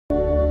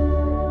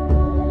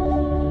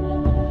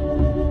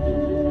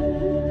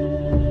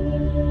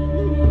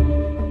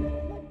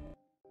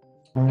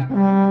Wow.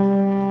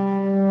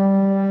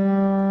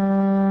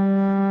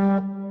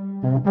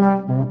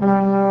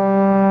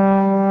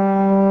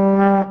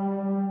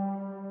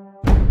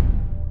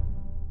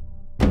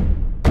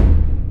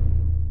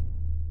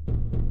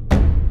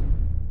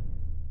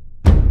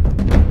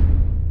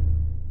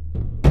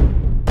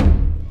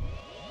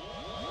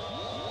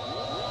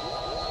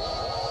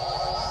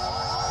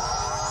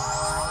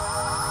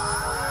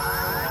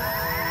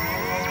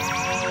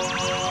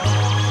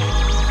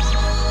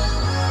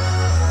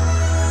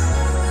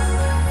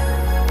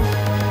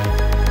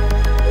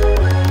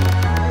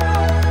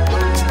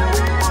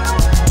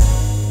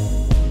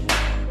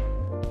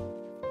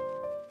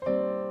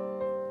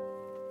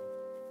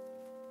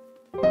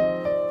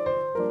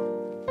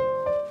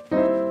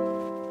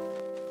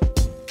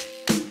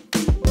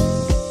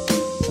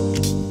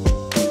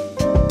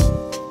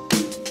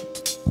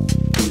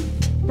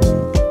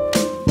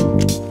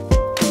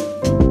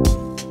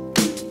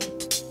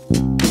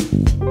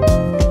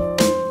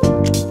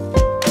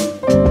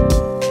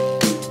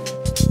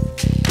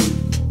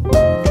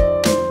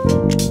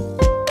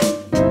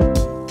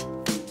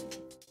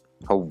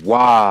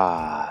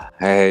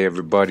 Hey,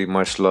 everybody,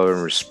 much love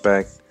and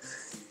respect.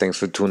 Thanks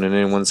for tuning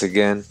in once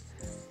again.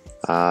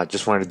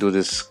 Just wanted to do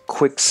this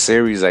quick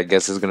series, I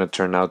guess it's going to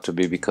turn out to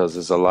be, because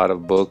there's a lot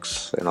of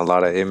books and a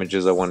lot of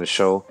images I want to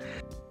show.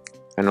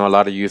 I know a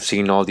lot of you have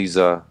seen all these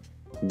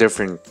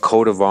different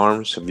coat of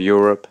arms of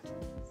Europe.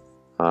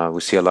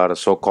 We see a lot of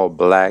so-called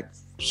black,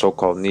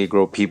 so-called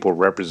Negro people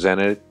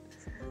represented.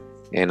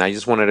 And I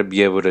just wanted to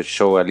be able to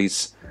show at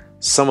least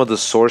some of the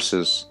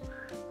sources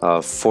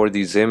for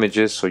these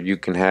images, so you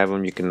can have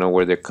them, you can know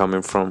where they're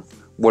coming from,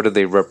 what do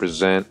they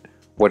represent,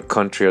 what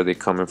country are they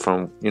coming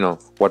from, you know,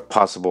 what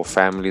possible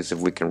families, if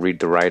we can read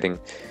the writing.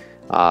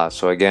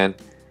 So again,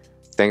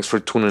 thanks for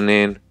tuning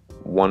in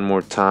one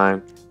more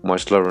time.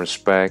 Much love and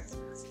respect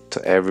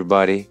to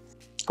everybody.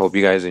 Hope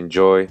you guys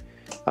enjoy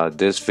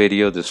this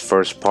video, this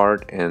first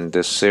part in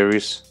this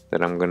series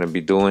that I'm gonna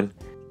be doing.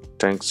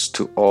 Thanks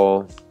to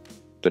all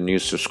the new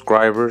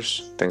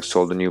subscribers, thanks to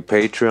all the new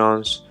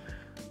Patreons.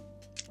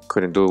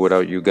 Couldn't do it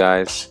without you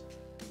guys.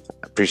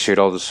 Appreciate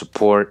all the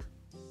support.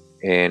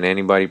 And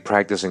anybody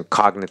practicing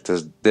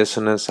cognitive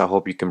dissonance, I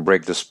hope you can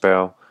break the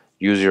spell.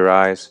 Use your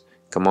eyes.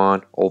 Come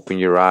on, open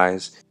your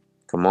eyes.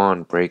 Come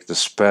on, break the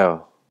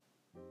spell.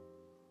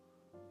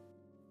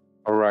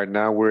 All right,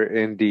 now we're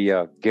in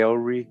the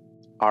Gallery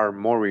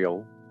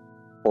Armorial,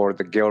 or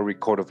the Gallery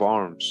Coat of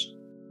Arms.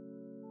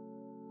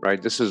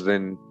 Right, this is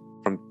from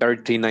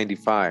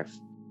 1395.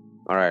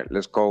 All right,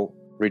 let's go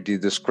read the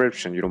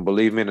description. You don't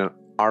believe me? An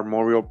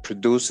armorial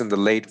produced in the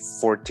late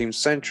 14th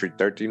century,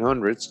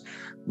 1300s,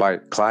 by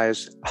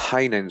Claes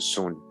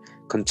Heinenson,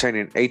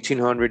 containing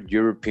 1800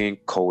 European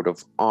coat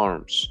of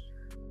arms.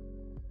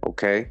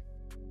 Okay,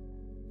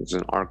 it's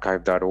an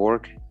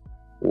archive.org.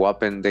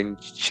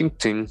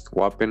 Wappanbuch,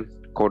 Wappen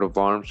coat of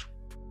arms.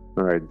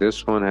 All right,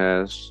 this one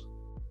has,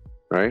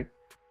 right,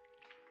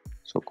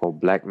 so-called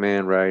black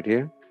man right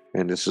here,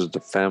 and this is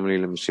the family.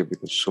 Let me see if we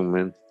can zoom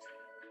in.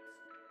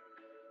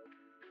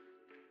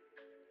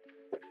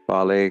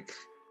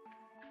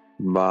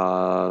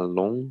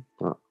 Ballon,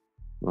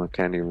 I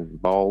can't even,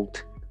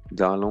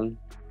 Baldilon.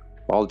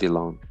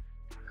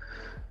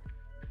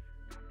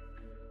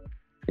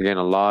 Again,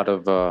 a lot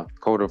of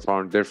coat of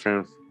arms,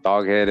 different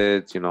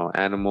dog-headed, you know,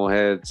 animal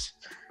heads,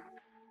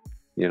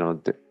 you know,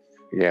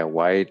 yeah,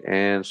 white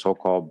and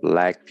so-called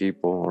black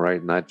people, all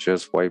right, not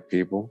just white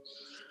people.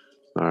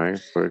 All right,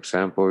 for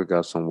example, we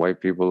got some white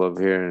people up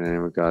here, and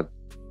then we got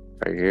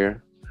right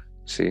here,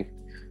 see,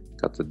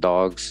 got the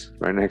dogs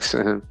right next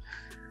to him.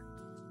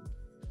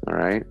 All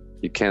right,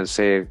 you can't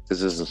say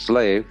this is a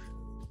slave,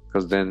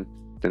 because then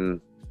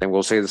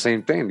we'll say the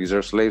same thing. These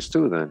are slaves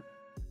too. Then,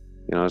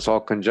 you know, it's all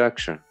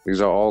conjecture.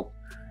 These are all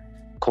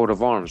coat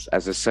of arms.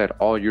 As I said,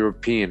 all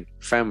European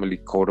family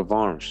coat of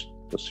arms.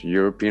 That's a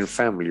European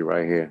family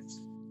right here.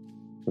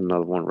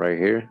 Another one right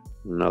here.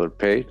 Another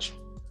page.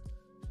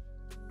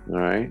 All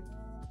right.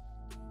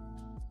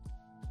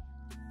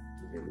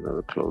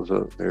 Another close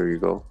up. There you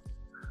go.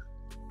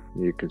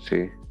 You can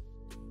see.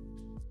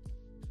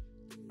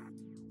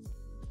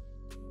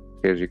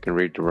 As you can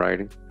read the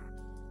writing.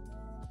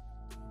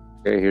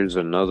 Okay, here's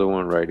another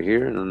one right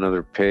here, and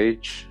another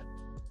page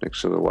next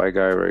to the white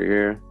guy right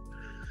here,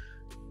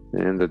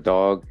 and the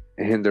dog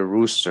and the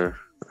rooster.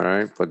 All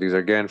right, but these are,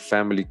 again,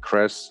 family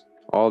crests,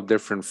 all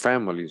different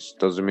families.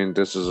 Doesn't mean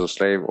this is a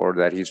slave or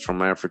that he's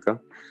from Africa.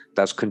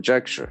 That's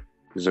conjecture.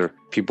 These are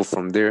people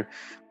from there.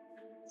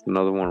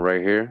 Another one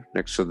right here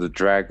next to the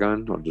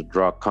dragon, or the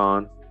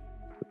drakon,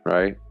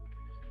 right?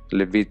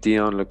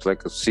 Leviathan looks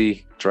like a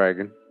sea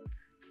dragon.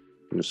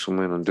 Let me zoom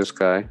in on this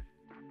guy.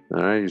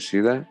 All right, you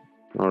see that?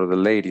 Or the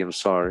lady, I'm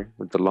sorry,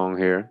 with the long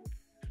hair.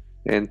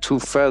 And two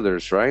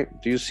feathers, right?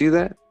 Do you see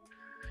that?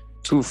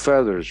 Two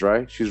feathers,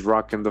 right? She's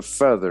rocking the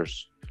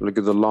feathers. Look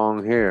at the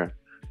long hair.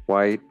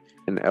 White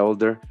and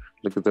elder.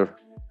 Look at the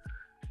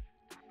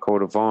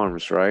coat of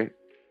arms, right?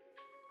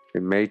 A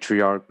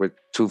matriarch with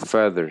two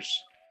feathers.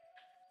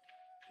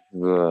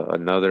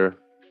 Another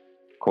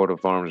coat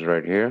of arms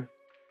right here.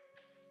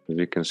 as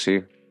you can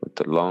see, with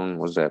the long,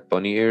 was that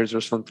bunny ears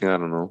or something? I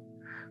don't know.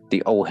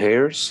 The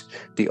O'Hares,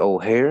 the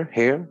O'Hare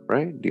hair,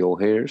 right? The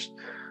O'Hares.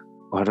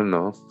 I don't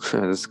know.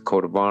 This is a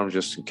coat of arms,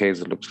 just in case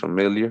it looks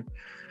familiar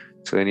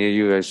to any of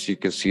you. As you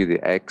can see, the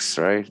X,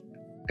 right?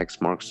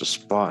 X marks the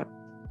spot,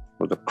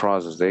 or the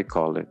cross as they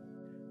call it,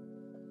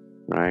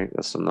 right?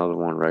 That's another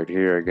one right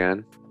here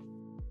again.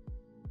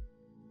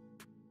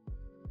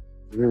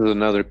 Here's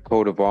another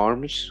coat of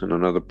arms and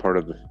another part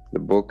of the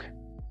book.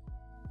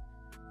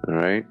 All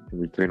right,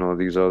 in between all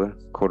these other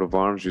coat of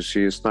arms, you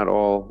see it's not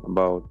all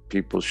about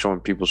people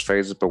showing people's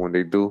faces, but when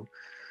they do,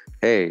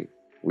 hey,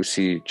 we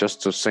see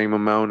just the same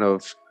amount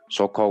of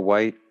so-called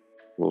white.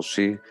 We'll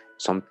see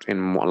some,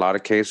 in a lot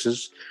of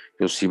cases,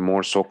 you'll see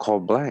more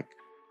so-called black.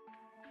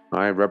 All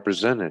right,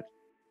 represented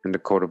in the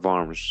coat of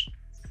arms.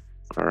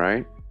 All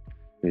right,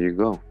 there you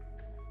go.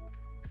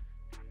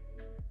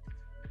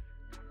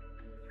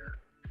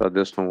 Thought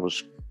this one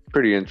was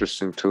pretty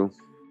interesting too.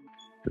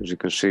 As you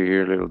can see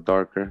here, a little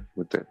darker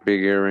with the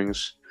big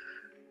earrings.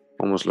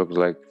 Almost looks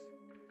like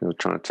they were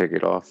trying to take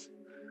it off.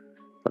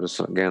 But it's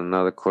again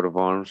another coat of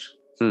arms.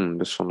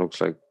 This one looks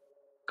like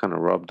kind of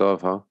rubbed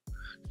off, huh?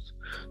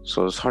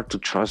 So it's hard to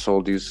trust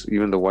all these,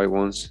 even the white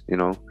ones, you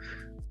know.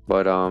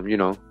 But you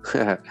know,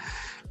 you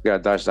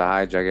gotta dodge the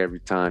hijack every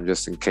time,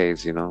 just in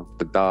case, you know.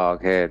 The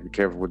dog head, be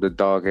careful with the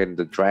dog head, and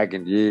the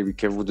dragon. Yeah, be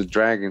careful with the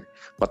dragon.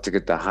 About to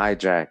get the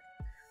hijack.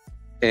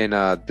 And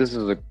this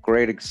is a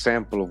great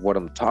example of what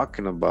I'm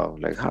talking about.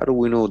 Like, how do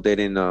we know they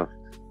didn't,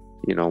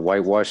 you know,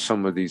 whitewash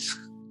some of these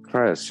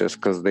crests just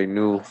because they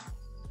knew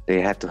they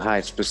had to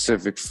hide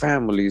specific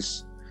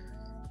families?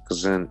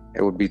 Because then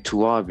it would be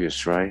too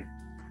obvious, right?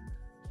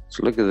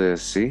 So look at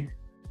this, see?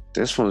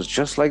 This one's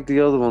just like the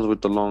other ones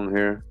with the long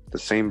hair, the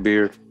same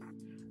beard,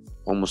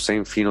 almost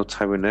same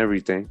phenotype and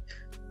everything.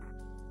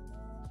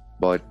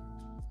 But,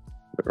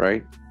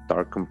 right?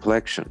 Dark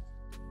complexion.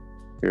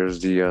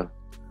 Here's the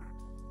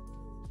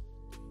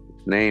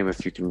name,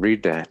 if you can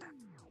read that.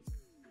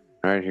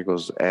 All right, here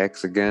goes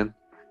X again.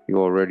 You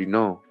already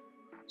know.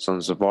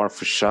 Sons of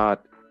Arphashad,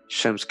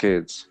 Shem's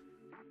kids.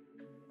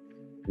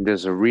 And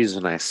there's a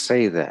reason I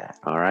say that,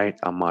 all right?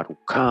 Amadu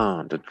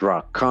Khan, the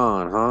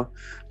Drakan, huh?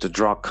 The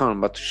Drakan, I'm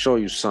about to show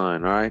you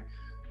something, all right?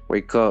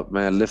 Wake up,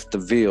 man, lift the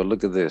veil.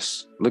 Look at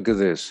this. Look at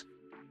this.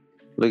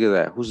 Look at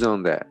that. Who's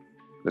on that?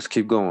 Let's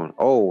keep going.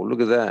 Oh,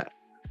 look at that.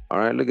 All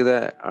right, look at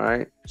that, all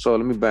right? So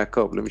let me back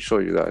up. Let me show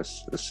you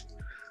guys this.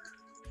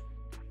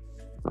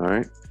 All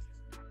right,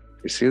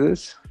 you see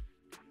this?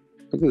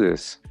 Look at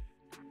this.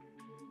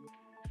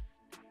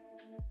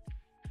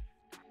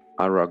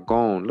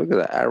 Aragon, look at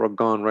that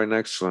Aragon right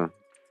next to him.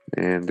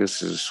 And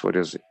this is, what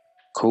is it?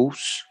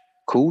 Coos?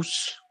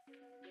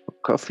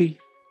 Cuffy?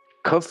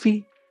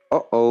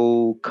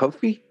 Uh-oh,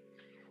 Cuffy?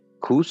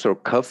 Coos or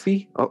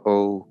Cuffy?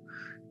 Uh-oh,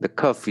 the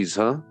Cuffies,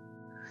 huh?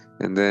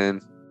 And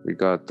then we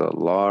got the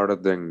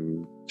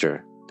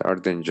Lardinger.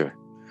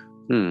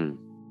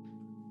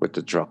 With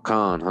the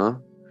Drakan, huh?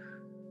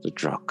 The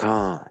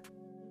Drakan.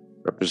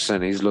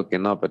 Representing, he's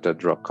looking up at the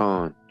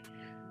Drakan.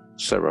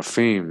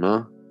 Seraphim,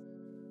 huh?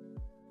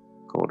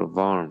 Coat of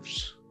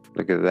arms.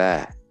 Look at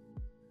that.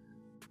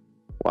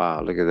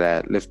 Wow, look at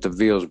that. Lift the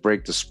veils,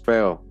 break the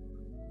spell.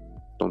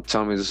 Don't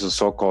tell me this is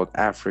so-called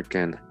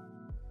African.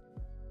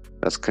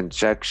 That's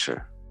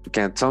conjecture. You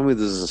can't tell me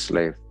this is a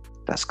slave.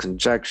 That's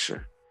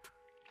conjecture.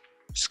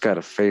 Just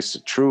gotta face the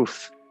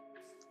truth.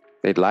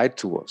 They lied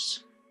to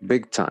us.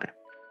 Big time.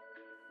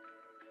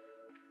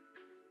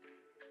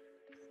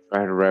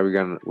 All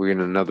right. We're in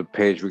another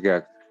page. We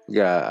got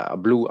a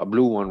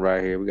blue one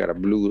right here. We got a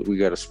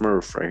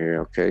Smurf right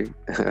here, okay?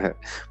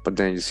 But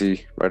then you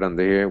see right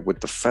under here with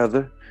the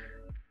feather.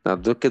 Now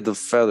look at the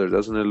feather.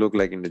 Doesn't it look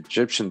like an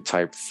Egyptian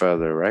type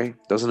feather, right?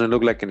 Doesn't it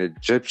look like an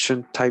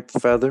Egyptian type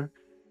feather?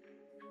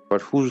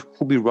 But who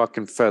be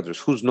rocking feathers?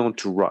 Who's known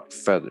to rock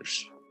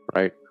feathers,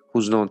 right?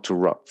 Who's known to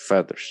rock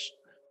feathers?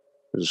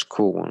 This is a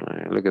cool one,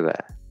 right? Look at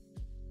that.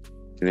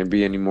 Can it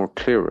be any more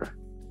clearer?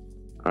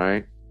 All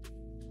right.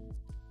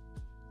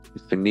 The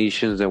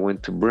Phoenicians that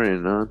went to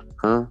Britain,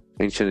 huh?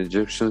 Ancient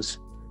Egyptians.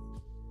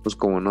 What's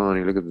going on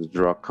here? Look at the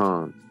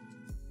Drakan.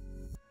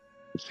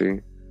 You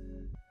see?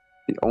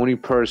 The only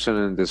person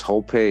in this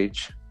whole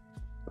page,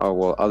 oh,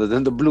 well, other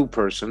than the blue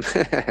person,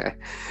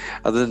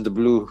 other than the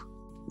blue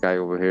guy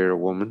over here, a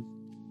woman.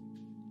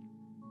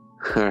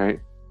 All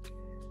right.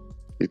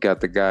 He's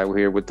got the guy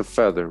here with the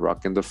feather,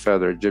 rocking the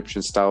feather,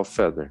 Egyptian style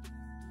feather,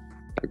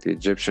 like the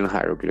Egyptian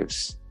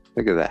hieroglyphs.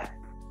 Look at that.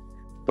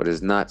 But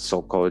it's not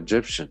so-called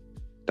Egyptian.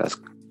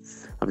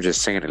 I'm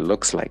just saying it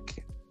looks like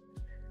it.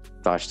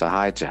 Dodge the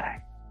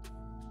hijack.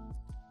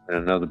 And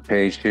another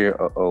page here.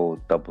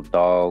 Uh-oh, double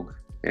dog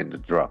and the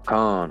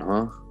Drakan,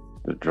 huh?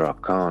 The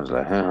Drakan's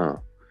like, huh?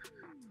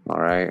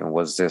 All right, and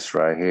what's this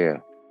right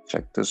here?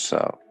 Check this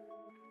out.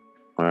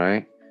 All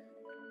right.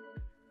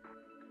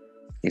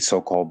 He's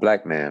so-called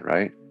black man,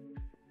 right?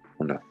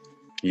 On the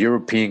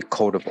European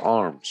coat of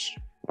arms,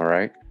 all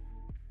right?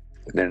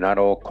 They're not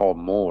all called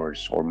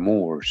Moors or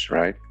Moors,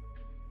 right?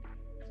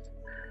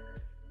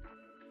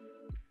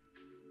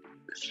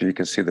 So you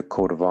can see the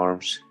coat of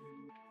arms.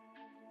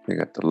 We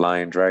got the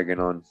lion dragon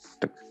on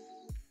the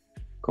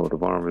coat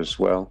of arms as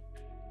well.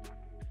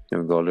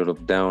 Then we go a little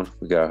down.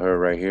 We got her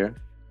right here.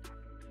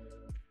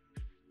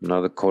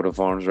 Another coat of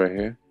arms right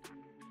here.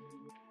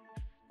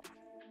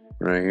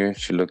 Right here.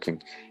 She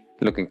looking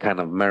kind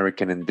of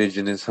American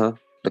indigenous, huh?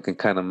 Looking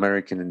kind of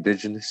American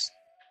indigenous,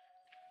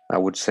 I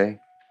would say,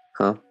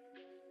 huh?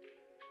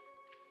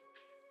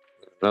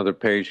 Another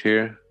page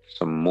here.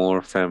 Some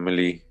more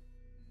family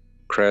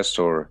crest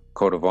or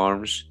coat of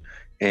arms.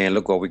 And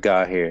look what we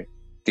got here.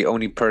 The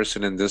only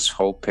person in this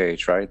whole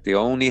page, right? They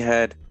only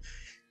had,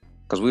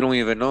 because we don't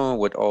even know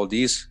what all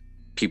these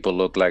people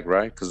look like,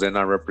 right? Because they're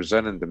not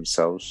representing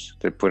themselves.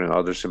 They're putting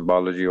other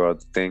symbology or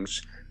other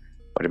things.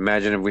 But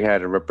imagine if we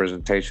had a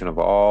representation of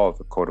all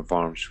the coat of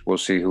arms. We'll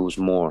see who's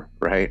more,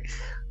 right?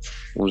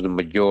 Who's the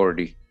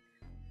majority.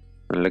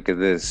 And look at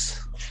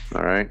this,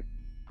 all right?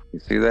 You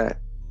see that?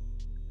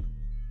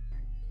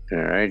 All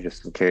right,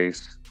 just in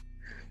case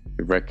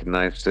you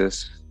recognize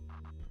this.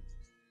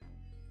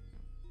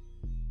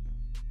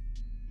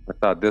 I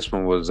thought this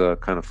one was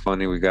kind of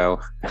funny. We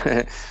got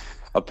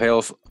a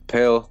pale,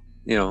 pale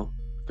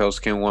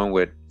skin one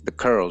with the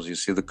curls. You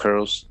see the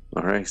curls?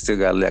 All right, still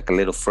got like a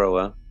little fro,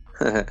 huh?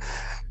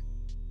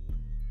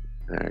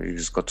 You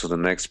just go to the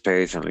next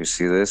page and you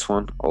see this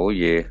one. Oh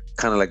yeah,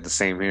 kind of like the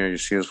same here. You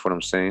see this? What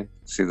I'm saying?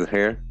 See the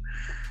hair?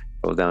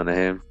 Go down to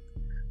him.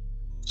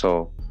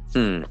 So,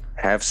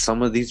 have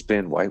some of these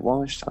been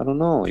whitewashed? I don't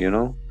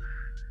know.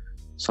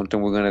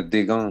 Something we're gonna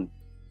dig on.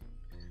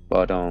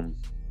 But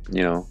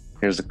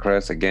here's the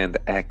crest again.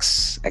 The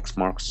X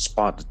marks the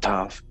spot. The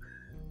top.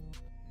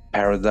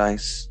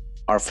 Paradise.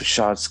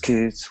 Arfashad's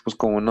kids. What's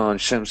going on?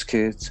 Shem's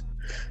kids.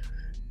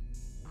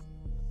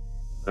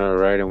 All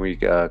right, and we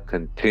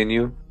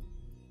continue.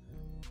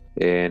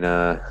 And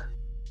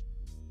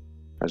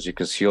as you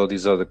can see, all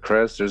these other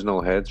crests, there's no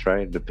heads,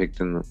 right?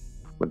 Depicting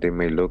what they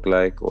may look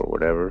like or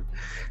whatever.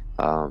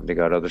 They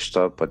got other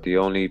stuff, but the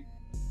only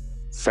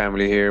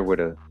family here with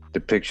a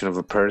depiction of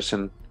a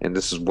person, and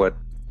this is what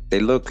they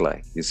look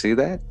like. You see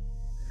that?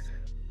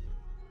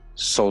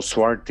 So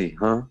Swarty,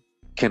 huh?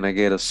 Can I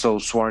get a So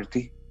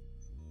Swarty?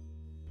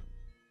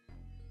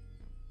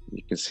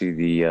 You can see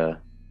the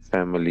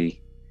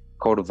family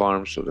coat of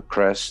arms or the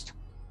crest.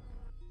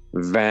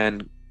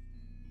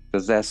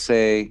 Does that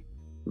say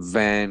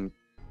Van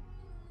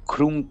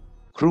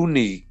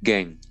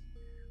Kroonigen?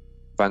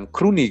 Van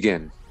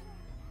Kroonigen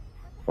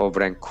or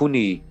Van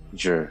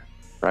Krooniger,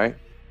 right?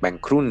 Van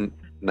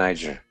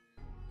Krooniger.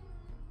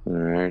 All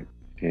right,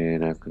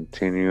 and I'm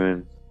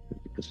continuing.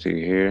 You can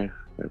see here,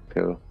 a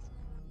pale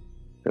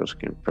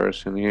skin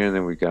person here, and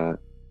then we got,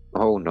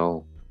 oh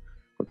no,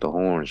 with the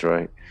horns,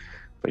 right?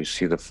 But you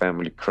see the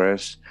family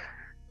crest.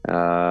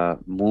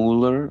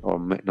 Mueller or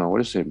no,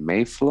 what is it?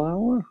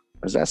 Mayflower?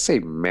 Does that say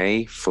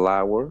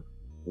Mayflower?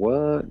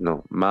 What?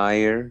 No,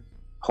 Meyer,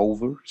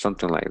 Hover,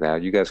 something like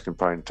that. You guys can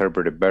probably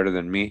interpret it better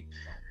than me.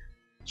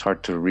 It's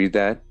hard to read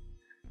that.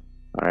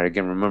 All right,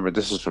 again, remember,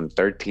 this is from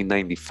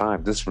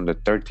 1395. This is from the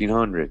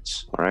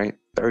 1300s, all right?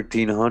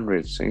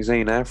 1300s. These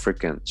ain't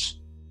Africans.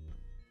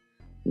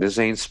 This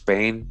ain't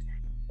Spain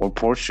or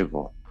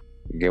Portugal.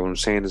 You get what I'm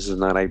saying? This is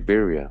not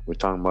Iberia. We're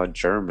talking about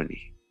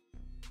Germany.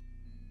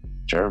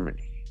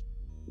 Germany.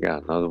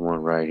 Got another one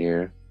right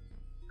here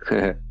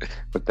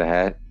with the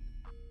hat.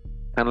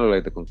 Kind of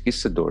like the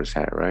conquistador's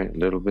hat, right? A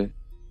little bit.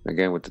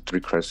 Again, with the 3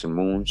 crescent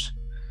moons.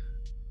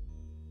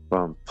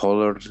 From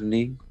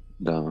Polarny,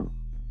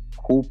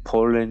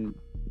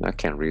 I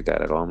can't read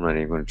that at all. I'm not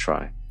even going to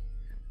try.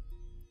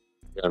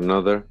 Got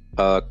another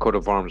coat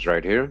of arms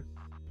right here.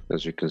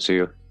 As you can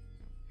see.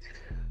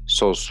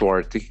 So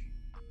Swarty.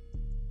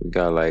 We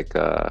got like,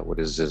 what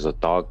is this? A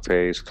dog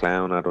face,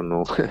 clown? I don't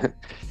know.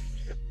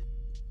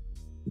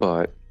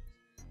 But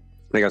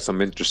they got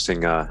some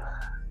interesting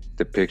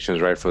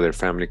depictions, right, for their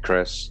family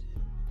crest.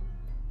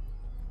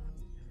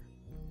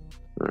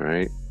 All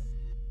right.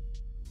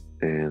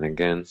 And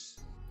again,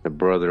 the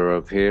brother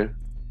up here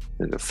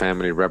and the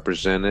family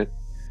represented.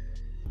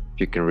 If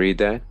you can read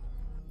that.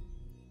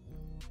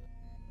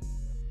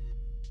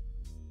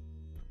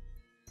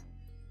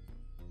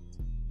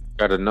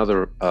 Got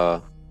another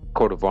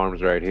coat of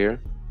arms right here.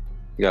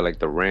 You got like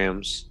the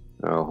rams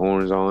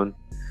horns on.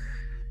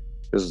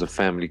 This is the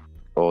family,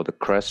 the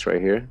crest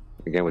right here.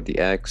 Again with the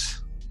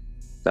X.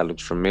 That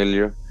looks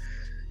familiar.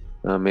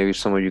 Maybe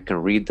some of you can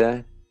read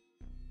that.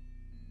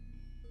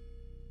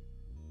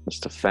 That's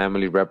the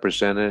family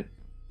represented.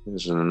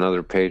 This is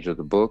another page of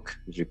the book.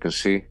 As you can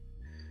see,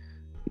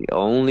 the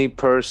only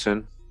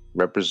person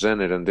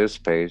represented on this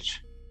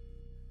page,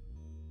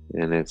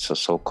 and it's a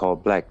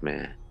so-called black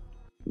man,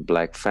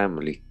 black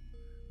family,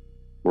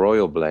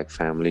 royal black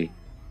family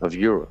of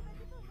Europe.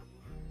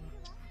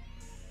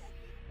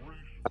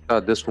 I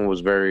thought this one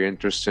was very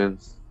interesting.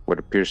 What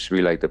appears to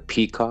be like the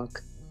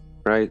peacock,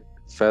 right?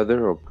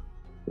 Feather or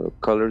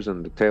colors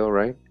on the tail,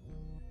 right?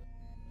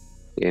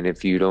 And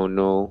if you don't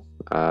know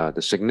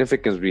the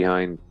significance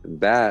behind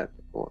that,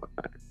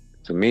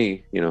 to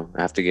me, I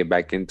have to get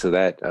back into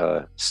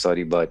that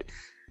study, but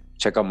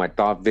check out my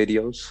thought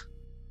videos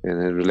in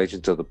relation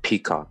to the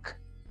peacock.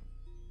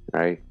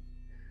 right?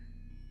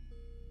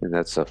 And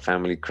that's a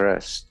family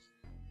crest,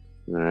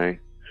 all right?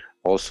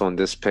 Also on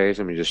this page,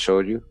 let me just show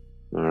you,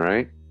 all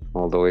right?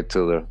 All the way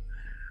to the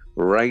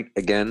right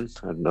again,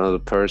 another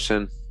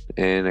person,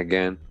 and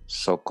again,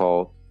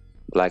 so-called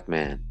black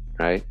man,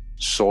 right?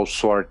 So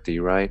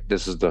Swarty, right?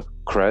 This is the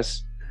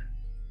crest,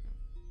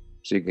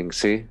 so you can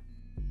see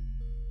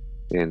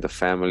in the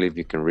family, if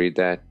you can read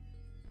that.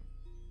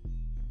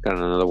 Got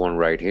another one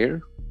right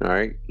here, all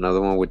right?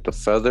 Another one with the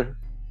feather.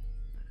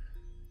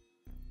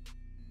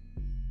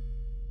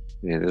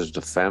 And this is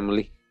the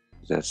family.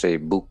 Does that say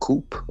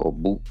Bukoop or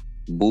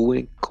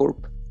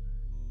Buenkorp?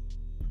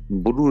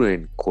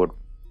 Burenkorp.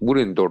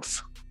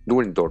 Burendorf.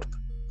 Durendorf.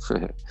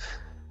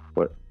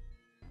 But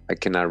I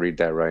cannot read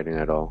that writing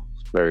at all.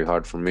 It's very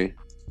hard for me.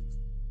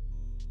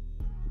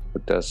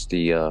 But that's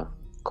the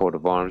coat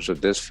of arms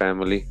of this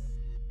family.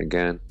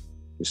 Again,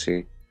 you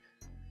see,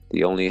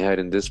 the only head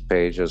in this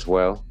page as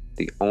well.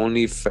 The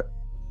only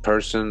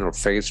person or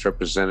face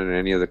represented in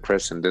any of the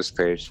crests in this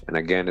page. And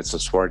again, it's a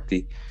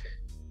Swarty,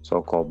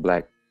 so-called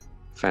black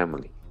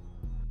family.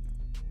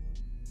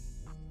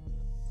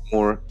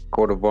 More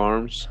coat of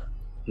arms.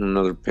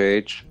 Another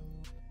page.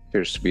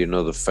 Appears to be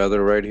another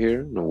feather right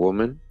here, a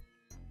woman.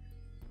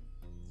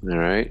 All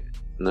right.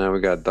 Now we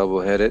got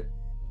double-headed,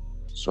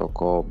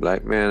 so-called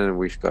black man, and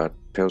we've got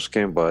pale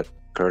skin but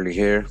curly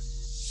hair.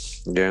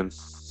 Again,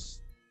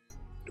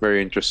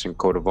 very interesting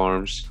coat of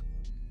arms.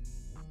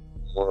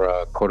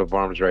 More coat of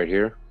arms right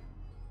here.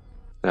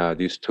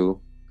 These two,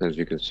 as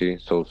you can see,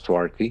 so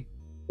Swarty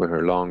with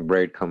her long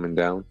braid coming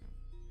down.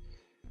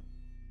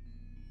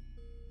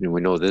 And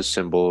we know this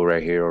symbol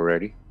right here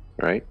already,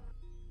 right?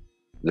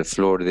 The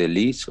Fleur de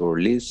Lis or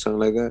Lis, something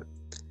like that.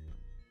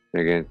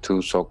 Again,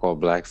 two so-called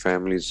black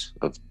families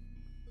of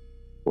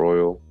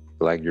royal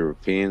black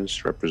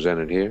Europeans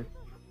represented here.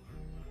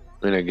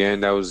 And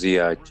again, that was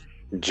the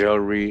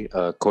jewelry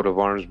coat of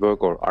arms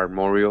book or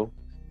armorial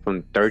from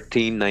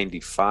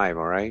 1395,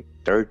 all right?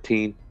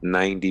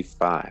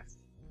 1395.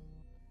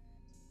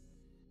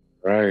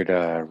 Right,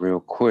 real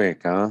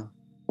quick, huh?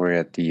 We're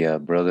at the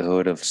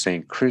Brotherhood of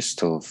St.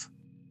 Christoph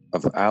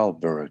of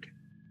Alberg. It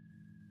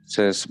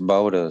says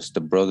about us,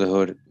 the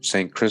Brotherhood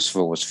St.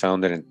 Christopher was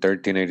founded in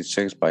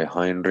 1386 by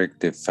Heinrich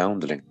de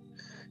Foundling,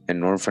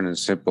 an orphan and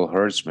simple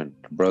herdsman.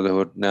 The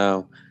Brotherhood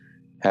now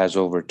has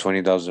over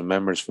 20,000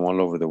 members from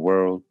all over the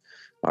world.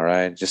 All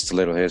right, just a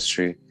little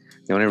history.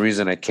 The only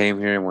reason I came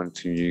here and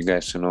wanted you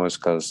guys to know is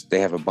because they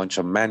have a bunch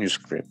of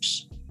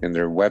manuscripts in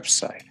their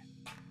website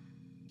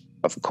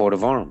of coat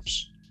of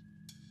arms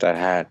that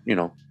had,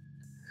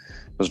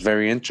 was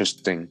very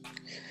interesting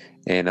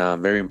and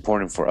very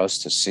important for us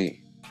to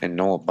see and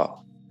know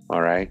about.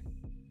 All right.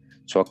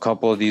 So a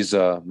couple of these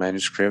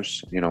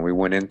manuscripts, we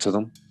went into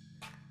them.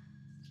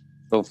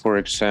 So for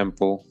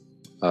example,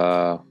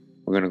 we're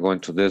going to go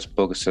into this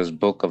book. It says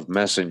Book of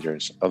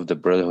Messengers of the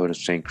Brotherhood of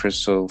St.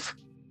 Christoph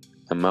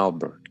and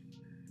Malberg.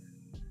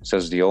 It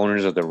says the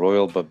owners of the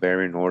Royal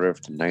Bavarian Order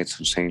of the Knights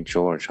of St.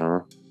 George, huh?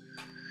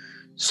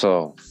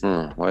 So,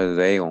 why do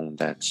they own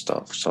that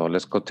stuff? So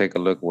let's go take a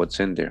look at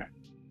what's in there.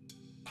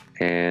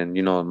 And,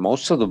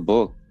 most of the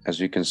book, as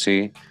you can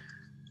see,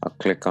 I'll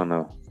click on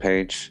a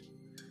page.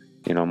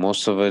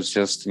 Most of it's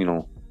just,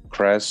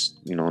 crest,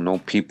 no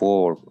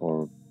people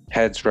or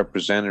heads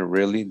represented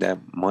really that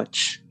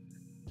much.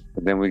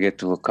 But then we get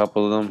to a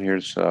couple of them.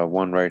 Here's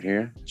one right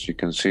here, as you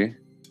can see.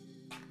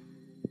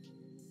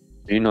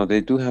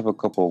 They do have a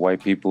couple of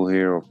white people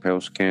here or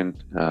pale skin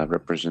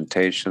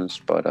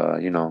representations, but,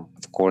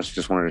 of course,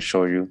 just wanted to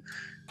show you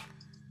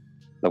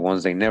the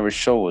ones they never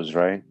show us,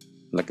 right?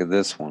 Look at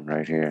this one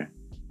right here.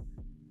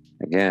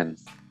 Again,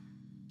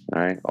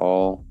 all right,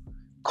 all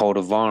coat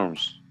of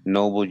arms,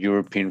 noble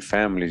European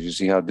families. You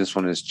see how this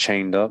one is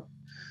chained up?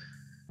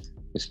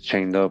 It's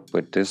chained up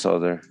with this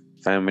other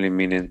family,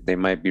 meaning they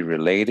might be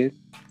related,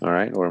 all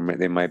right, or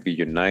they might be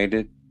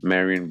united,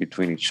 marrying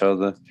between each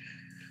other.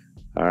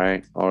 All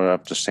right, or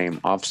up to same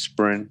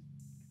offspring,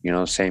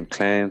 same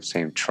clan,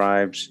 same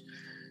tribes.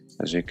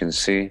 As you can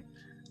see,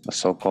 a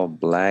so-called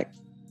black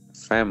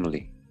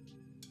family,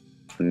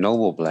 a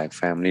noble black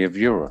family of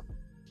Europe.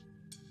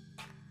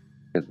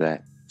 Look at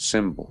that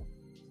symbol.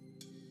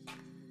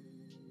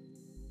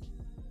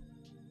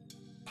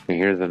 And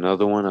here's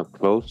another one up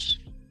close.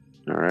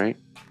 All right,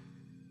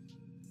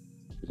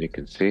 as you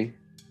can see.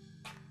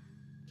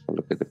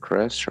 Look at the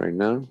crest right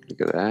now. Look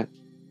at that.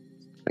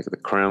 Look at the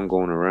crown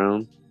going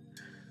around.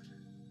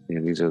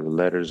 And these are the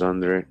letters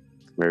under it.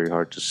 Very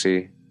hard to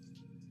see.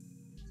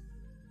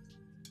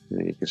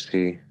 And you can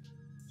see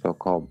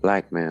so-called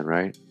black man,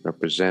 right?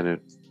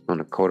 Represented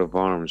on a coat of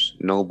arms.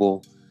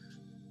 Noble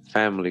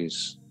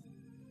families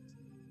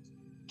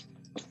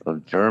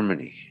of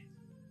Germany.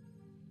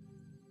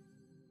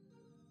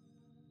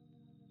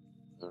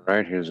 All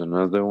right, here's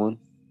another one.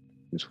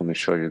 Just want to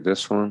show you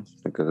this one.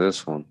 Look at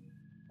this one.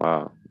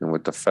 Wow. And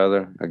with the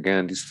feather,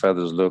 again, these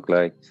feathers look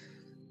like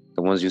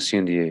the ones you see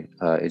in the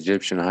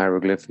Egyptian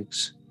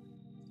hieroglyphics.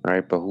 All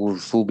right, but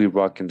who'll be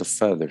rocking the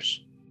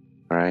feathers?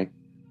 All right,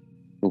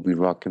 who'll be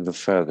rocking the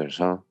feathers,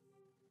 huh?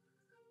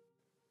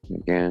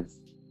 Again,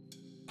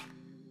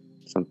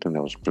 something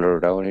that was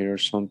blurred out here or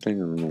something. I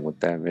don't know what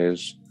that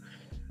is.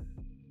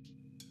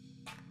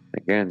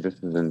 Again, this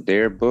is in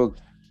their book.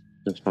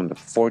 It's from the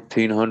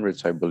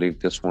 1400s, I believe.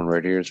 This one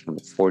right here is from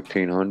the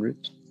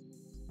 1400s.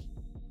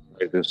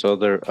 This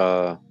other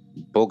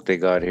book they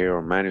got here,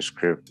 or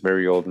manuscript,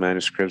 very old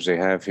manuscripts they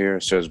have here.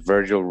 It says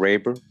Virgil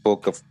Raber,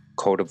 Book of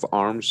Coat of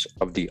Arms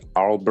of the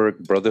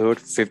Arlberg Brotherhood,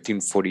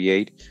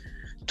 1548,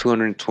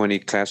 220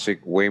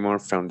 classic Weimar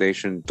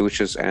Foundation,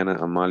 Duchess Anna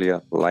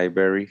Amalia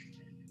Library.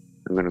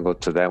 I'm going to go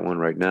to that one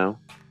right now.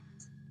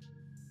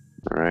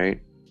 All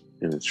right.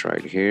 And it's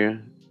right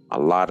here. A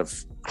lot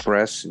of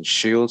crests and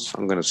shields.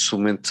 I'm going to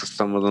zoom into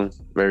some of them.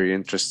 Very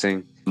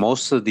interesting.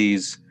 Most of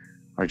these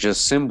are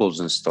just symbols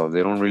and stuff.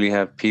 They don't really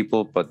have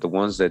people, but the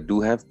ones that do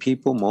have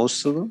people,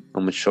 most of them,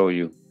 I'm going to show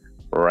you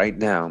right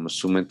now. I'm going to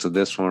zoom into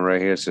this one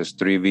right here. It says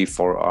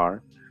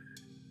 3V4R.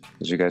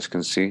 As you guys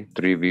can see,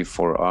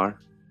 3V4R.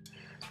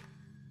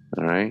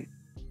 All right.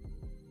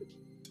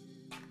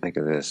 Look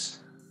at this.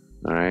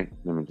 All right.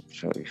 Let me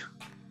show you.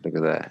 Look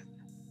at that.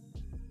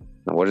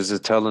 Now, what is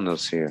it telling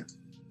us here?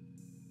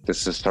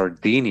 This is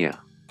Sardinia.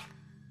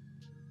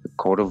 The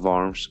coat of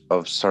arms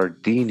of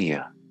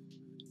Sardinia.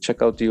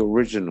 Check out the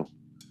original.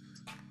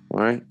 All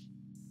right.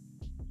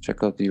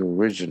 Check out the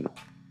original.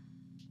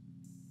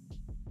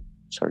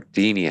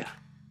 Sardinia.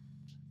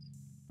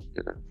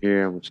 And up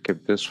here, I'm going to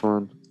skip this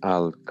one.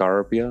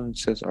 Algarbia, it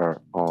says,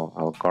 or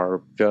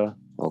Algarbia.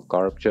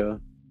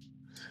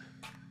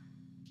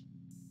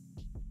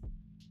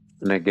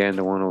 And again,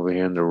 the one over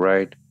here on the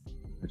right,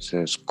 it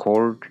says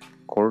Cordia.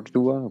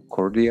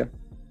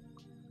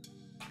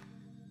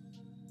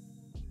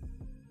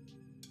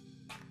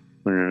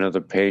 On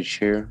another page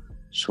here,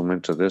 zoom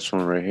into this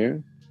one right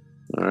here.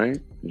 All right,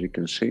 as you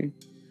can see,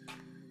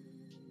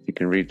 you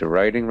can read the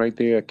writing right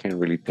there. I can't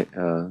really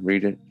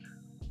read it.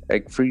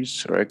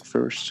 Eggfries or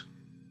Eggfirst,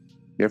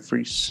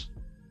 Jeffries.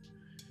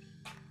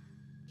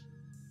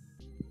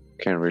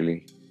 Can't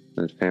really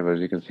understand, but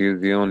as you can see,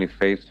 it's the only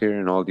face here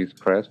in all these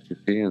crests, you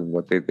see, and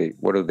what do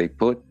they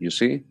put, you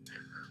see?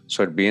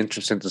 So it'd be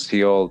interesting to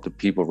see all the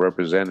people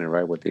represented,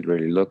 right? What they'd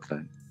really look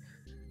like.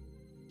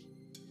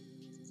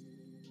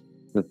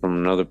 This from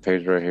another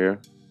page right here.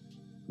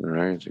 All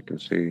right, as you can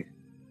see,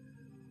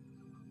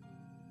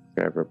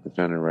 guy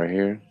represented right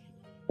here.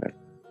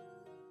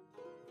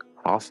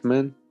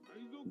 Goffman.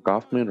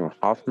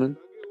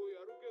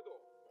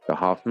 The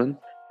Hoffman.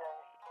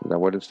 Is that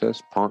what it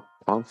says?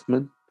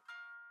 Hoffman.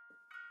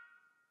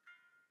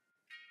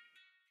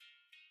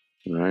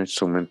 All right,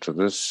 zoom into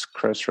this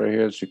crest right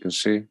here, as you can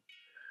see.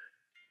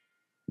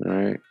 All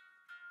right.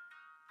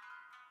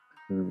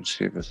 Let me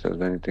see if it says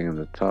anything in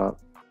the top.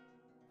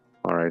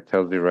 All right,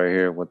 tells you right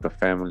here what the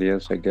family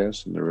is, I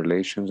guess, and the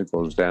relations. It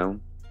goes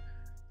down.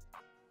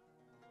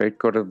 Great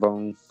coat of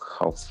bone,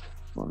 house.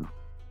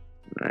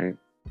 Right,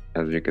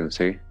 as you can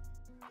see.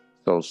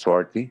 So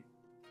Swarty.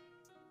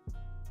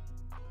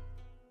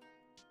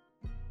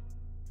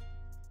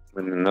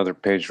 And another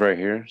page right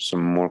here,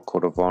 some more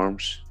coat of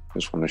arms.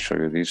 Just want to show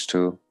you these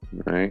two,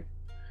 right?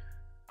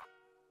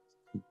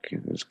 Okay,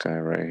 this guy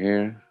right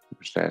here.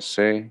 What's that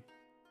say?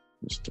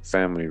 It's the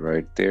family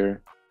right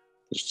there.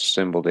 It's the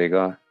symbol they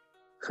got.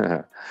 Look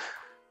at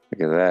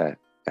that.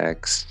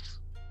 X.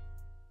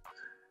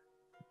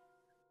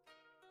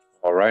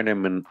 All right,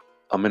 I'm in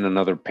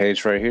another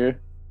page right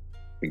here.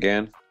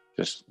 Again,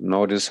 just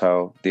notice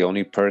how the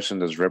only person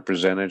that's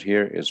represented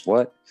here is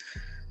what?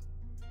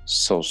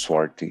 So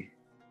Swarty.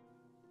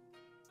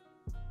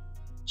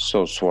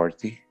 So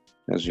Swarty,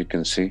 as you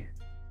can see.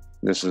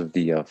 This is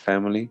the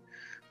family.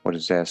 What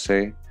does that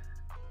say?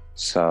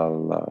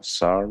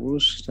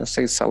 Salasarus? Does that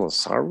say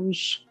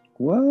Salasarus?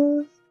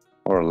 What?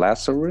 Or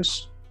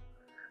Lazarus?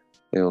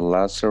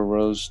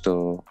 Lazarus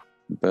the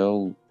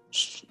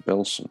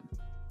Belson.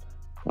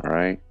 All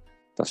right.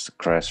 That's the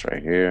crest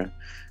right here.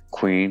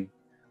 Queen.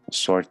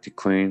 Swarty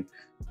Queen.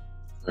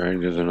 All right.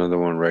 There's another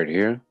one right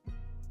here.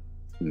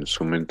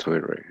 Zoom into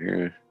it right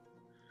here.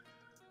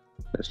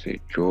 Let's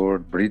see.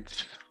 Lord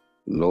Brits.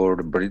 Lord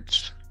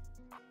Brits.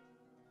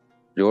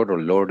 Lord or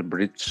Lord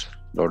Brits.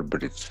 Lord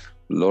Brits.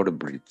 Lord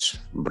Brits.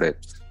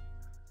 Brits.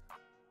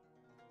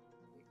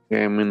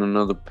 Okay, I'm in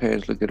another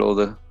page. Look at all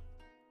the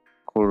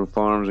coat of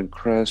arms and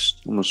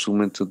crest. I'm gonna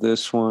zoom into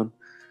this one.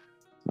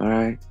 All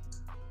right.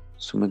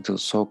 Zoom into the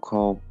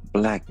so-called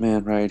black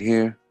man right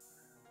here.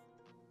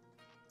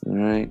 All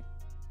right.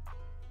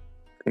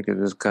 Look at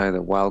this guy,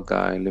 the wild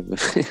guy living.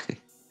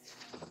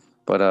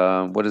 But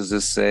what does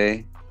this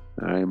say?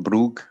 All right,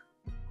 Broek.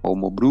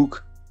 Homo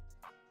Broek.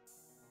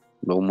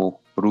 Lomo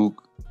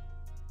Broek.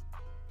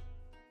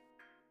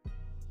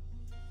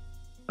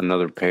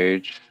 Another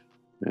page.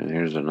 And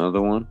here's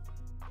another one.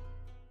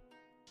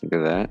 Look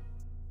at that.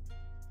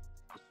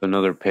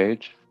 Another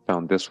page.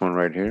 Found this one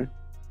right here.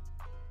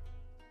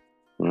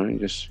 All right,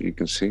 just so you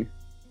can see.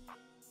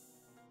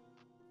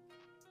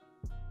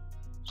 It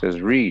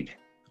says read.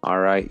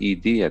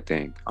 R-I-E-D, I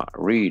think.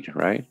 Read,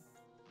 right?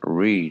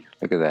 Read.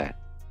 Look at that.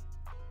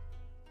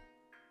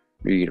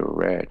 Read or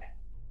read.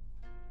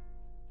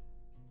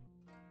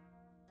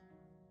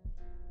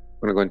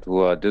 I'm going to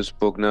go into this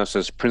book now. It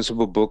says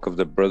Principal Book of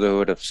the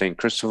Brotherhood of St.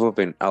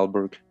 Christopher in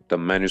Alberg, the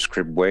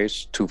manuscript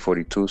weighs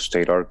 242,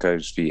 State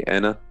Archives,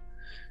 Vienna.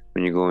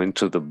 When you go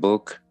into the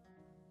book,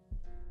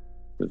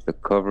 there's the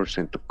cover,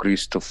 Saint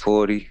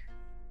Cristofori.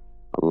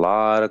 A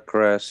lot of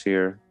crafts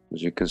here.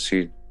 As you can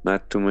see,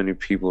 not too many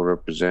people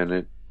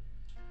represented.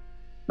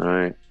 All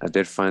right, I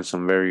did find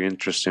some very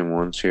interesting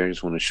ones here. I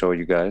just want to show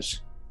you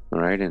guys. All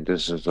right, and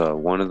this is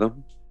one of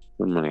them.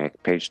 I'm on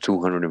like page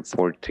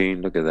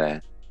 214. Look at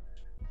that.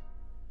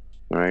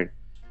 All right,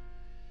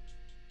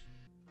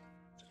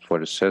 that's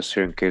what it says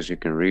here in case you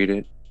can read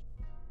it.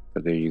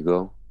 But there you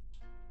go.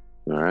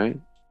 All right,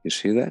 you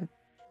see that?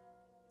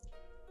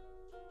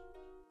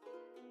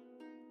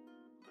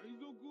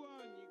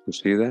 You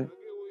see that?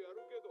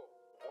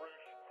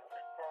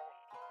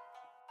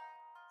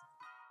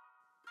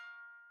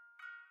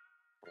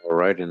 All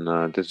right,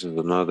 and this is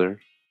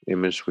another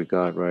image we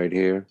got right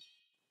here.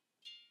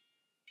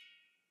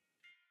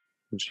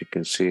 As you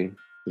can see,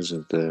 this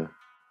is the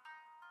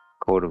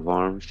coat of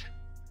arms.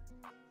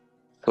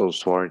 So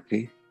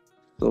Swarty.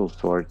 So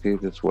Swarty,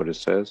 that's what it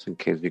says, in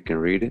case you can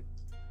read it.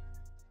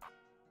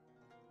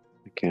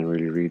 I can't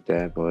really read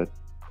that, but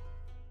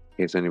in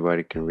case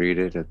anybody can read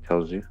it, it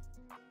tells you.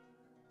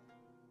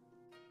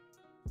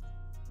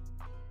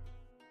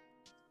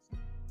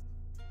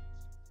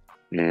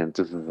 And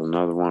this is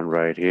another one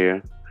right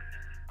here.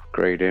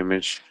 Great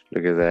image.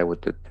 Look at that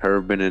with the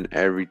turban and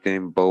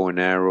everything, bow and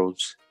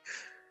arrows.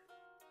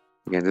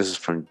 Again, this is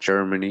from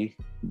Germany,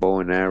 bow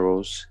and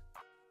arrows.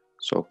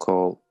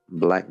 So-called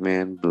black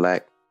man,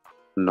 black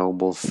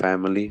noble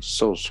family,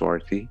 so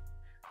swarthy.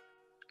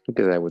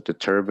 Look at that with the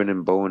turban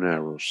and bow and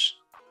arrows.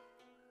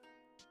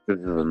 This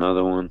is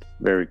another one,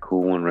 very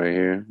cool one right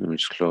here. Let me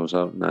just close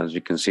up. Now, as you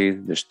can see,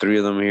 there's three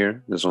of them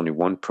here. There's only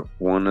one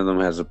of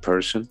them has a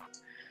person.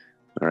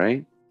 All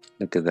right,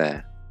 look at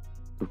that.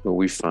 Look what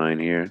we find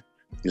here.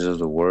 These are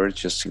the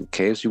words, just in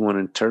case you want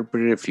to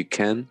interpret it if you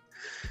can.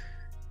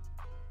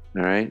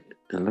 All right,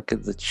 and look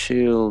at the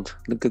shield.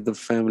 Look at the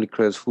family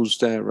crest. Who's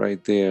that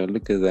right there?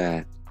 Look at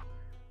that.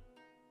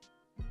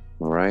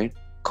 All right,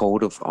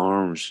 coat of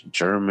arms,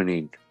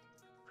 Germany,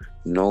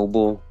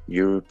 noble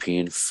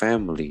European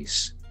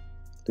families.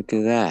 Look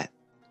at that.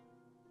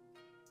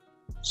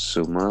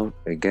 Zoom out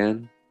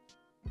again.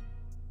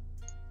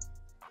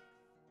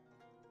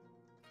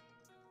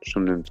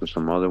 Zoom into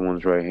some other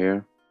ones right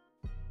here.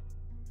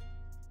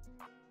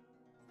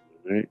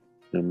 All right,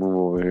 and move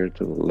over here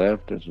to the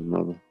left. There's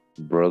another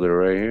brother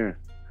right here.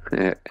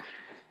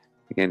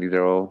 Again, these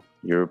are all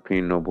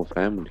European noble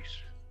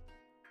families.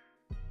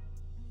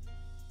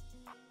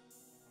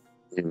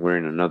 And we're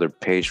in another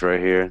page right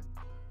here.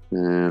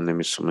 And let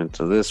me zoom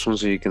into this one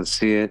so you can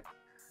see it.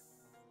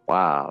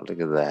 Wow,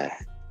 look at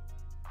that.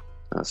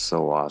 That's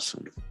so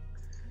awesome.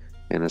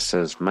 And it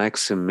says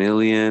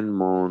Maximilian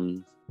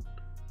Mon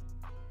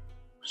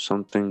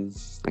something.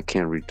 I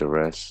can't read the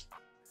rest.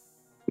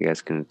 You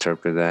guys can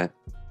interpret that.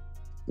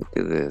 Look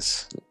at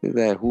this. Look at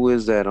that. Who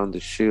is that on the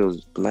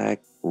shield?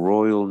 Black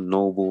royal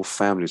noble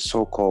family.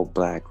 So-called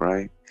black,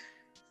 right?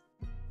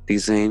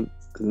 These ain't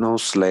no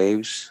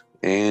slaves.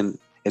 And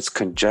it's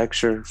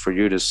conjecture for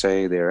you to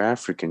say they're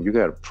African. You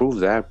got to prove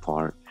that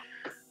part.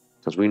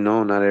 Because we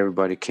know not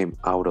everybody came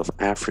out of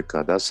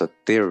Africa. That's a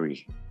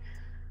theory.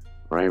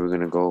 Right, we're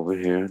going to go over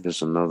here.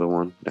 There's another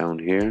one down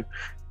here.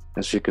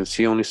 As you can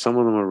see, only some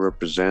of them are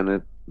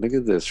represented. Look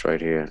at this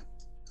right here.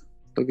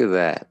 Look at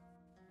that.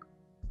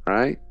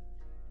 Right?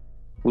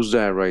 Who's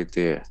that right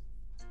there?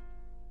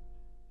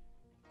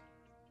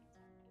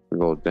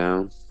 Go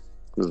down.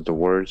 This is the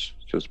words.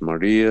 It's just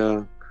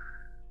Maria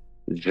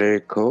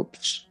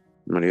Jacobs.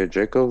 Maria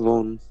Jacob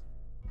von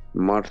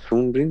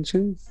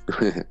Marthunbrinsen.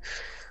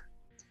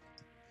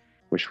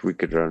 Wish we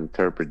could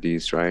interpret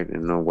these, right?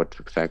 And know what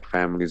exact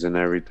families and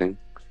everything.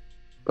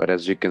 But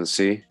as you can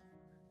see,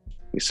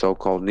 the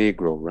so-called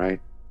Negro, right?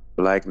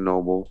 Black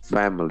noble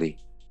family,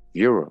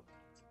 Europe.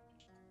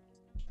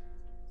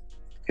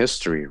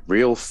 History,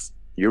 real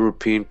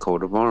European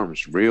coat of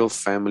arms, real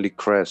family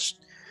crest.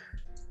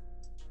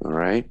 All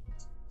right?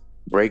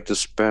 Break the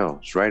spell.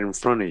 It's right in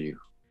front of you.